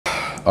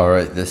All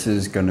right, this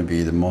is gonna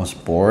be the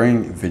most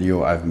boring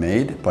video I've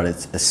made, but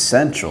it's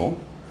essential.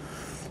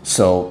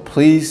 So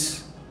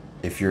please,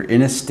 if you're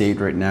in a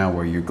state right now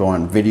where you're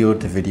going video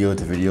to video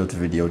to video to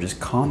video, just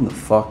calm the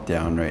fuck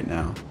down right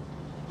now.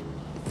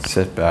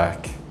 Sit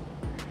back,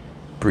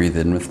 breathe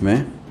in with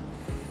me.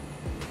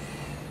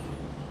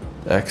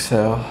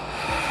 Exhale.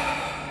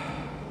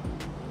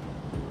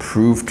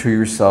 Prove to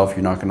yourself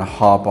you're not gonna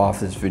hop off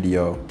this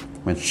video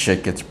when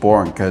shit gets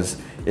boring, because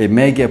it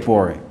may get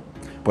boring.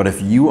 But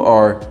if you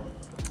are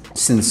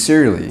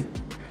sincerely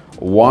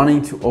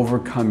wanting to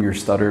overcome your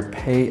stutter,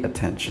 pay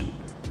attention.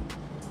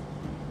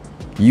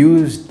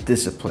 Use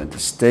discipline to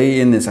stay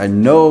in this. I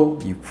know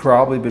you've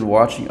probably been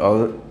watching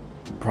other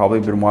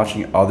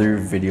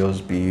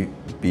videos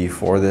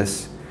before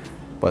this,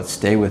 but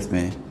stay with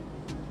me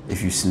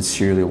if you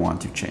sincerely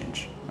want to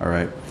change, all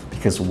right?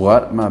 Because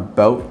what I'm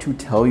about to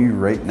tell you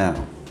right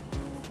now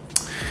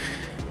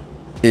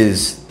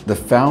is the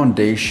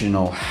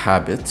foundational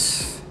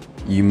habits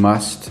you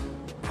must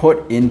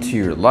put into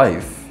your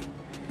life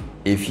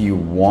if you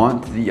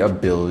want the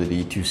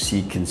ability to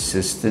see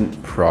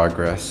consistent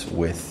progress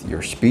with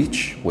your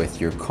speech,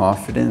 with your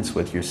confidence,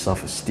 with your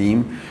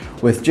self-esteem,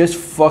 with just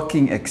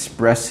fucking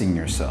expressing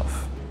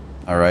yourself,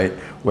 all right?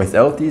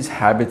 Without these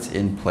habits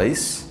in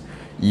place,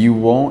 you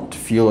won't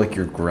feel like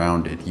you're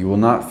grounded. You will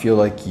not feel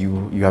like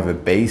you have a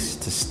base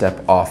to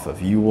step off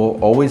of. You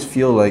will always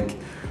feel like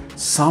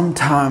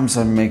sometimes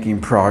I'm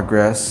making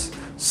progress.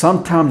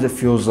 Sometimes it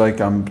feels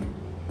like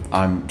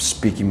I'm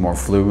speaking more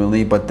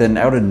fluently, but then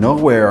out of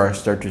nowhere, I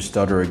start to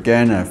stutter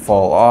again and I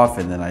fall off,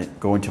 and then I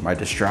go into my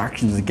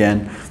distractions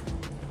again.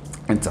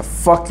 It's a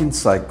fucking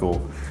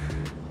cycle.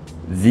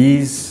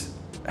 These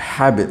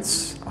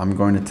habits, I'm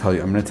going to tell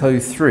you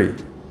 3.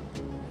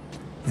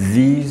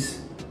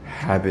 These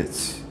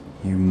habits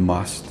you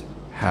must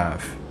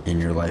have in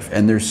your life,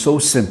 and they're so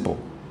simple,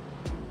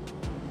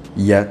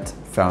 yet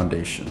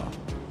foundational,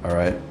 all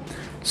right?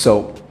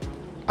 So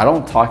I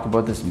don't talk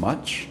about this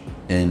much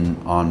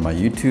on my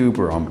YouTube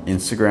or on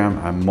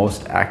Instagram. I'm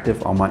most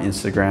active on my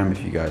Instagram.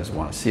 If you guys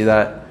want to see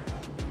that,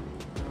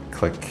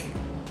 click.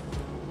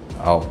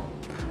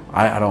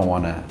 I don't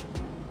want to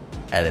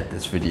edit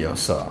this video,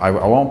 so I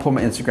won't put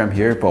my Instagram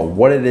here, but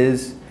what it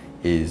is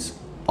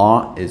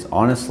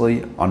honestly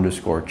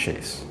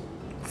 _Chase.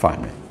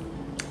 Find me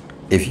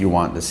if you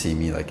want to see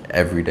me like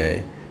every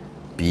day,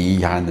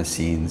 behind the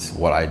scenes,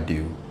 what I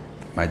do,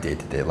 my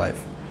day-to-day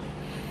life.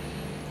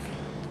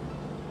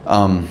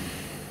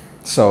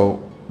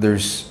 So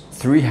there's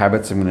 3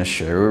 habits I'm going to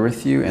share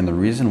with you, and the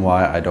reason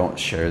why I don't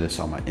share this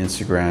on my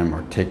Instagram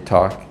or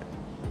TikTok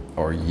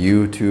or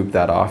YouTube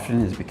that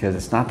often is because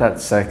it's not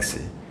that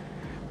sexy.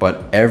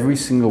 But every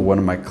single one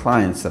of my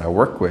clients that I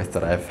work with,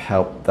 that I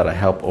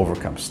help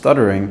overcome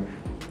stuttering,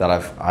 that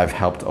I've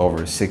helped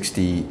over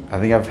 60, I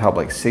think I've helped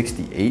like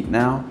 68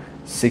 now,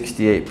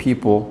 68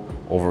 people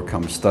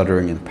overcome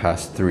stuttering in the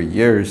past 3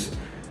 years.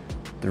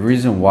 The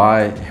reason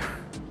why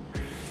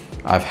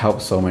I've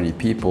helped so many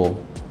people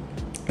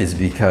is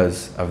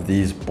because of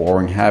these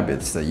boring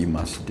habits that you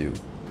must do.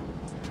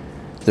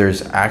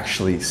 There's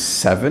actually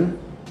 7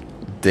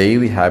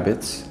 daily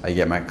habits I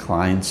get my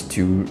clients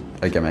to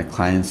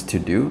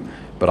do,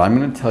 but I'm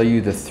going to tell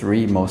you the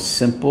 3 most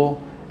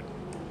simple,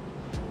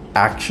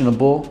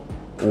 actionable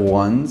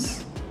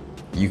ones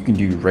you can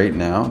do right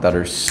now that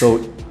are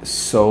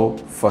so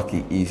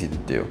fucking easy to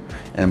do.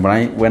 And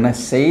when I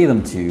say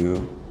them to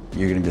you,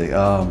 you're gonna be like,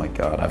 oh my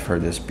God, I've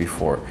heard this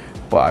before.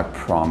 But I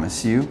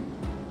promise you,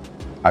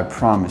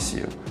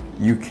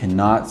 you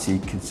cannot see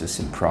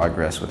consistent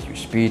progress with your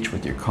speech,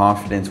 with your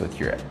confidence, with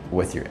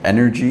your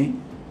energy,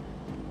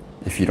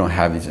 if you don't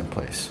have these in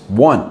place.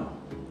 1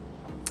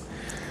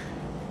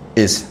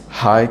 is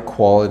high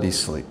quality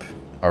sleep,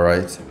 all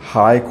right?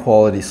 High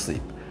quality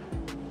sleep.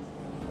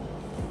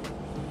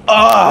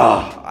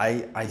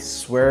 I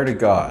swear to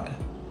God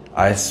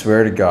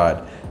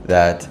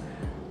that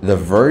the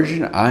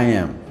version I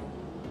am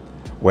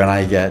when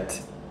I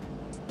get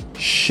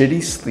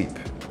shitty sleep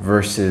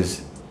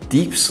versus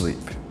deep sleep,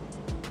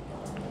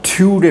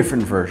 2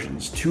 different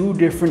versions, 2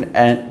 different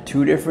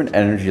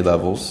energy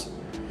levels,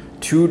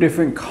 2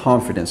 different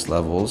confidence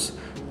levels,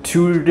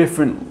 2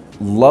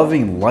 different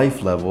loving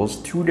life levels,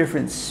 2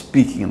 different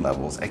speaking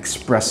levels,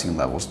 expressing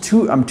levels.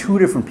 I'm 2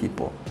 different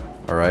people,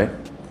 all right?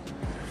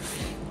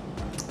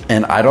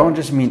 And I don't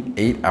just mean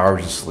 8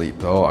 hours of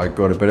sleep. Oh, I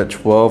go to bed at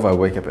 12, I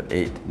wake up at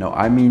 8. No,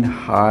 I mean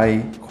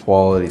high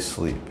quality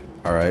sleep,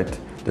 all right?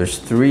 There's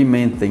 3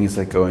 main things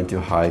that go into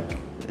high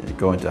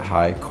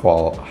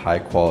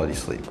quality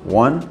sleep.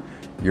 1,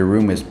 your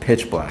room is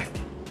pitch black,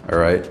 all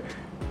right?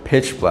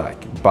 Pitch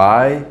black.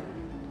 Buy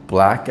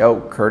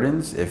blackout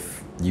curtains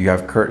if you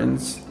have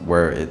curtains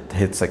where it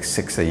hits like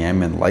 6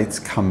 a.m. and lights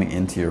coming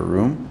into your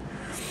room.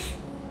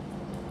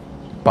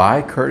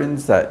 Buy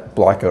curtains that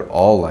block out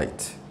all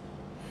light.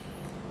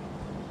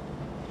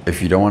 If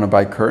you don't want to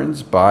buy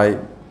curtains, buy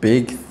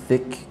big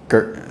thick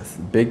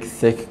garbage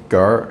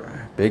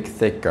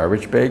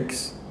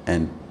bags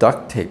and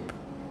duct tape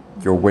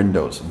your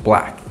windows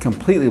black,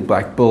 completely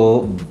black.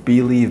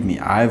 Believe me,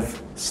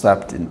 I've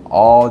slept in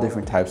all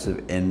different types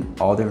of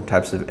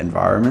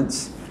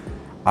environments.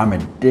 I'm a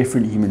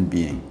different human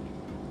being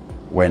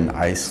when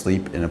I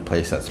sleep in a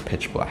place that's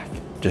pitch black.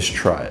 Just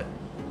try it.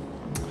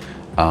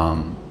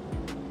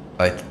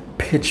 Like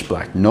pitch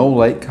black, no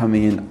light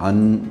coming in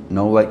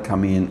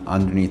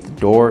underneath the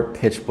door,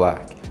 pitch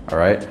black. All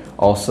right.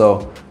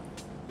 Also,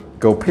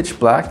 go pitch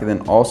black, and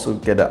then also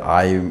get an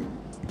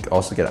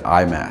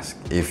eye mask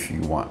if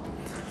you want.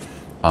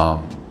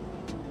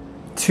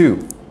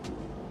 2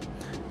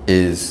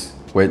 is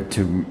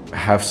to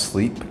have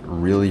sleep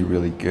really,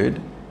 really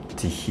good,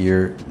 to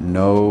hear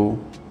no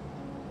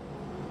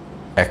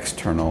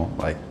external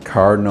like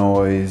car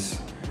noise,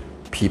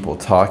 people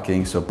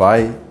talking. So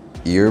buy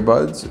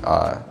earbuds,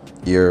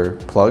 ear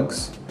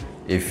plugs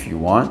if you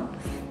want.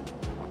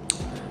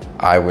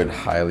 I would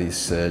highly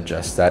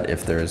suggest that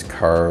if there's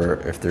car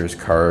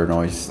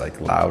noise, like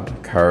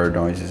loud car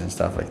noises and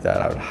stuff like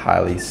that, I would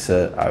highly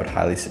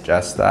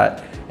suggest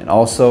that. And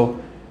also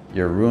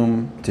your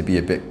room to be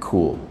a bit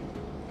cool,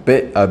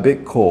 a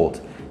bit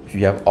cold. If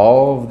you have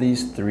all of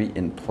these 3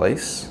 in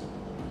place,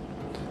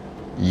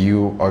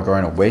 you are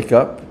going to wake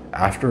up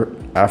after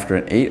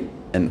an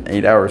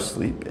 8-hour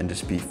sleep and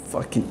just be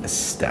fucking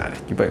ecstatic.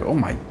 You're like, oh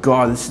my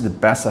God, this is the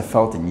best I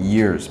felt in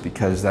years,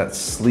 because that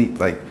sleep,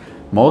 like,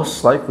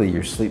 most likely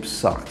your sleep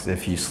sucks.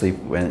 If you sleep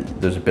when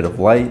there's a bit of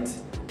light,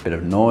 a bit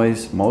of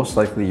noise, most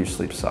likely your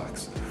sleep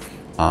sucks.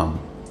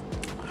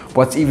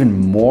 What's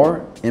even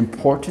more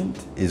important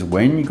is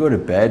when you go to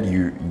bed,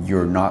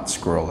 you're not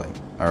scrolling.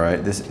 All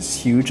right, this is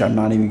huge. I'm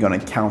not even going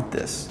to count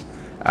this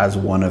as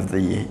one of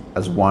the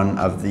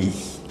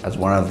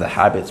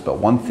habits. But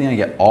one thing I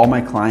get all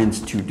my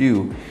clients to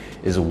do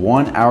is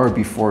 1 hour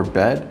before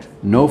bed,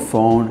 no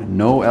phone,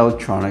 no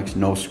electronics,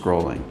 no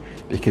scrolling.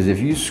 Because if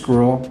you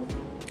scroll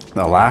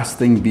the last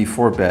thing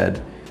before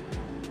bed,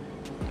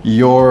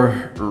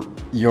 your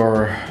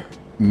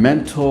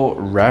mental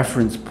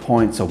reference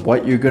points of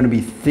what you're going to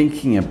be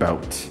thinking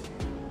about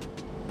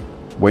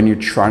when you're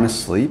trying to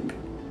sleep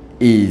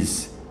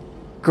is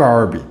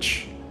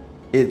garbage.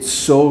 It's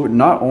so,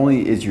 not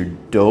only is your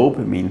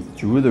dopamine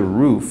through the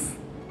roof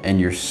and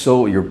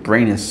your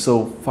brain is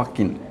so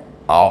fucking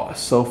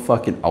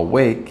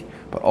awake,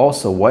 but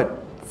also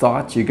what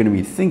thoughts you're going to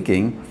be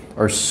thinking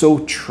are so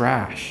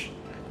trash.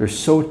 They're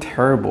so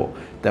terrible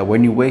that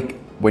when you wake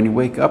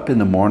up in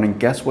the morning,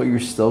 guess what you're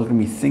still going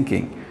to be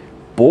thinking?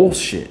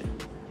 Bullshit.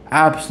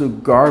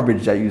 Absolute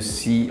garbage that you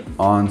see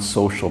on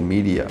social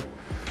media.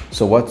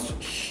 So what's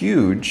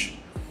huge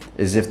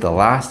is if the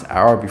last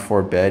hour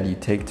before bed you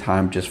take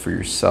time just for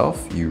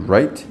yourself, you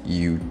write,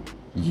 you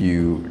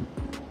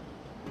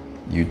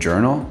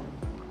journal,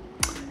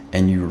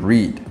 and you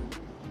read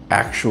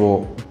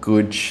actual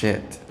good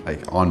shit, like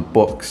on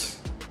books,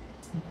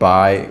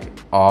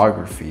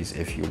 biographies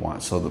if you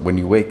want. So that when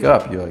you wake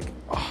up, you're like,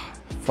 oh,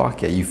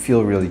 fuck yeah, you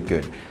feel really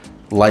good.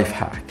 Life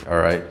hack, all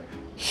right?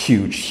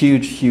 Huge.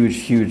 Your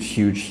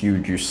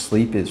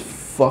sleep is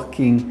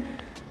fucking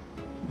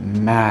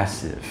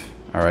massive.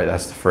 All right,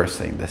 that's the first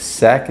thing. The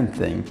second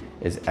thing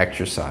is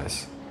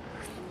exercise.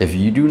 If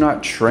you do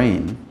not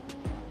train,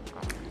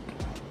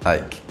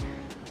 like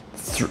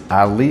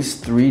at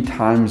least three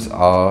times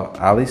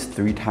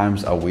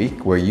a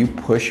week, where you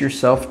push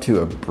yourself to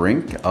a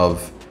brink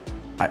of,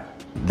 I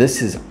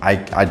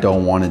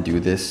don't want to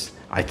do this.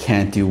 I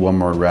can't do one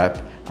more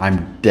rep.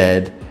 I'm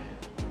dead.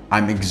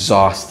 I'm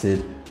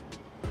exhausted.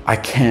 I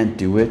can't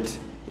do it.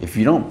 If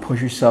you don't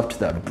push yourself to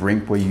that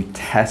brink where you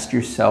test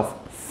yourself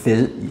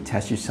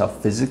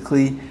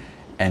physically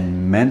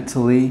and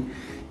mentally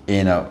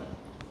in a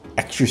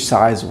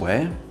exercise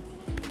way,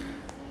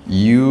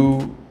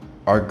 you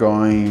are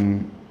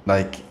going,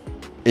 like,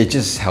 it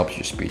just helps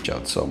your speech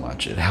out so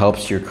much. It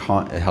helps your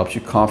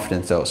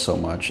confidence out so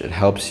much. It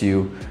helps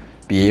you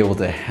be able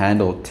to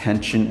handle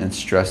tension and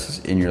stresses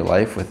in your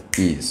life with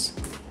ease.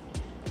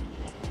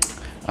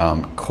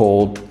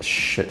 Cold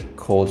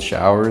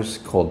showers,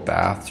 cold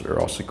baths are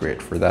also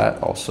great for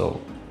that. Also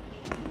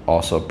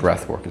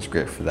breath work is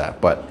great for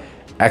that. But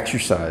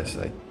exercise,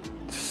 like,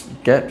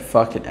 just get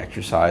fucking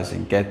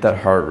exercising, get that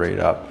heart rate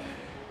up,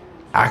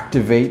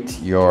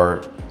 activate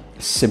your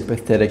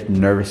sympathetic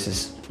nervous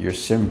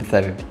system,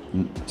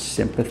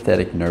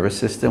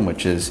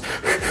 which is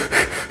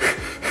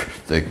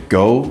the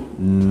go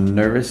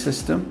nervous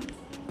system,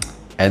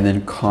 and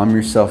then calm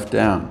yourself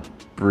down,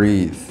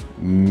 breathe,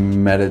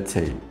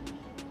 meditate,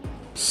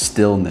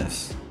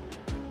 stillness,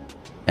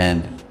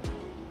 and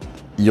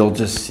you'll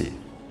just see.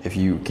 If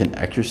you can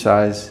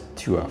exercise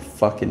to a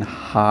fucking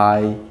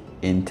high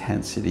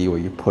intensity where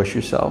you push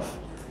yourself,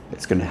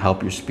 it's gonna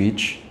help your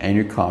speech and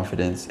your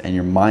confidence and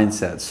your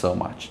mindset so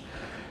much.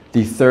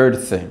 The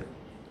third thing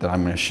that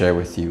I'm gonna share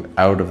with you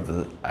out of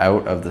the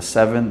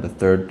 7, the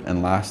third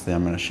and last thing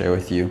I'm gonna share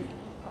with you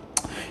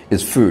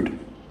is food.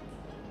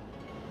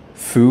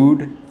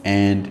 Food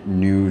and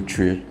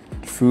nutrition.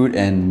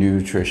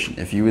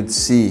 If you would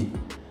see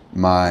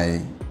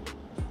my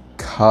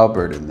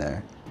cupboard in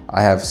there,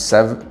 I have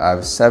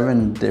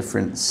seven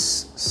different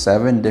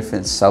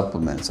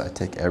supplements I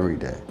take every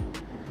day.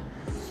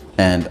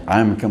 And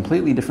I'm a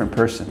completely different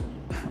person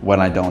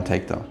when I don't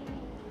take them.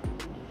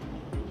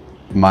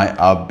 My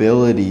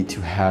ability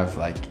to have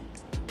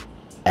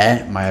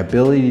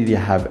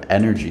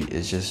energy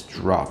is just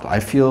dropped. I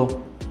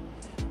feel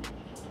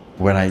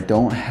when I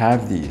don't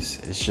have these,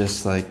 it's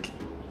just like,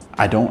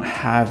 I don't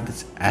have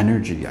this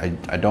energy.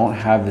 I don't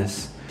have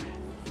this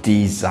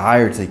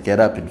desire to get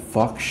up and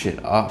fuck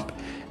shit up.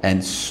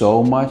 And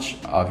so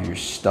much of your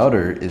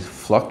stutter is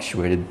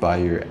fluctuated by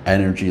your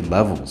energy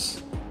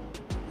levels.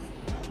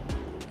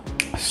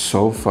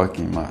 So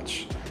fucking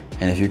much.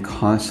 And if you're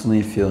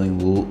constantly feeling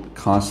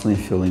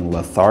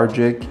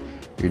lethargic,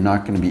 you're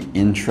not going to be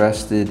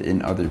interested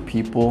in other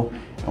people.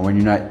 And when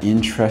you're not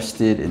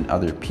interested in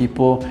other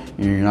people,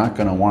 you're not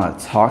going to want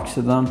to talk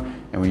to them.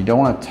 And when you don't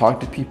want to talk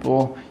to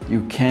people,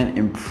 you can't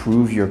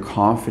improve your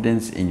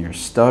confidence in your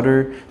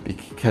stutter,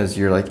 because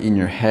you're like in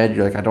your head,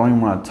 you're like, I don't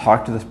even want to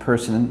talk to this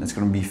person. It's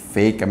going to be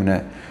fake. I'm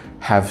going to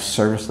have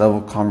service level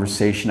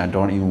conversation I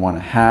don't even want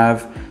to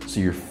have.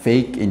 So you're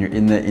fake, and you're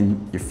in the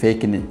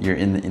interaction.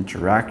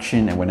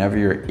 And whenever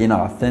you're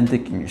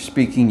inauthentic and you're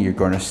speaking, you're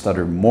going to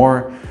stutter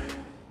more.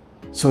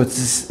 So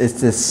it's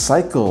this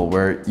cycle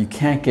where you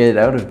can't get it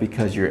out of,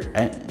 because your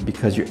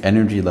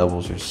energy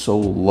levels are so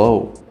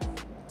low.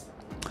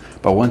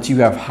 But once you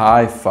have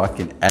high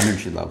fucking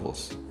energy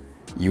levels,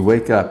 you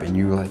wake up and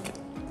you're like,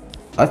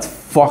 let's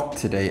fuck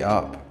today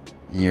up.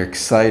 And you're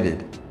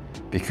excited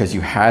because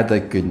you had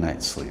like good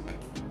night's sleep.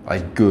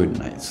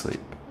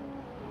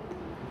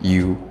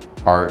 You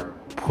are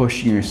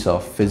pushing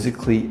yourself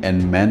physically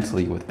and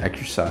mentally with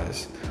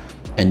exercise,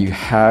 and you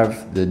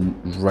have the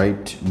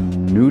right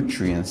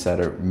nutrients that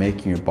are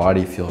making your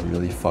body feel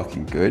really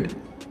fucking good.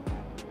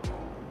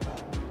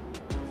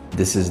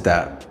 This is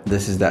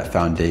that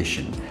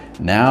foundation.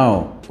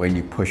 Now, when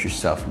you push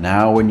yourself,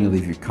 now when you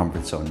leave your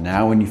comfort zone,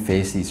 now when you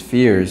face these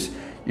fears,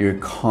 you're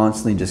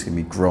constantly just gonna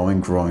be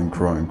growing.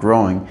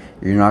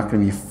 You're not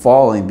gonna be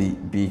falling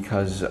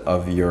because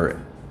of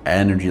your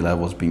energy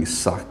levels being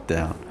sucked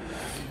down.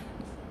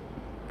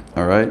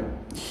 All right,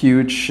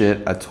 huge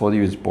shit. I told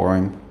you it's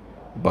boring,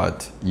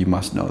 but you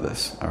must know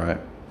this, all right?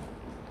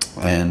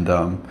 And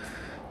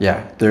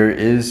yeah, there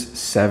is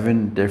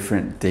 7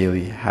 different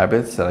daily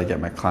habits that I get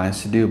my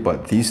clients to do,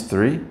 but these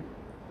 3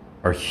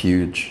 are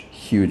huge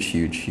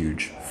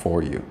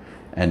for you.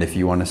 And if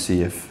you want to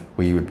see if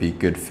we would be a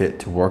good fit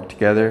to work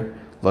together,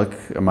 look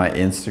at my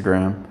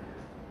Instagram,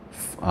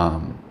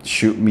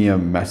 shoot me a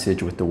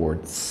message with the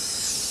word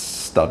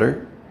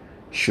stutter.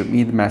 Shoot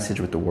me the message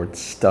with the word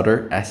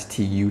stutter,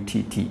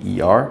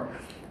 STUTTER,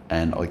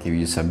 and I'll give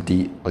you some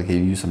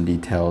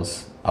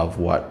details of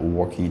what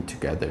working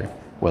together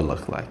will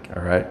look like.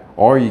 All right,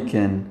 or you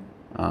can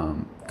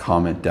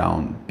comment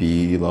down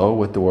below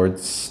with the word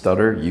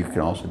stutter. You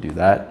can also do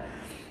that,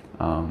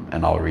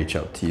 and I'll reach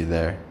out to you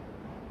there.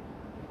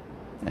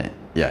 And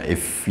yeah,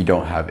 if you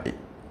don't have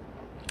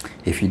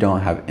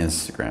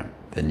Instagram,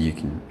 then you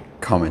can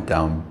comment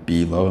down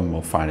below, and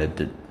we'll find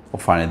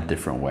a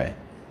different way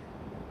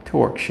to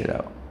work shit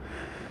out.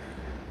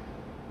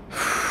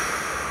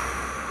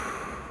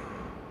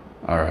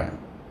 All right,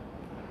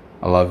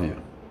 I love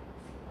you.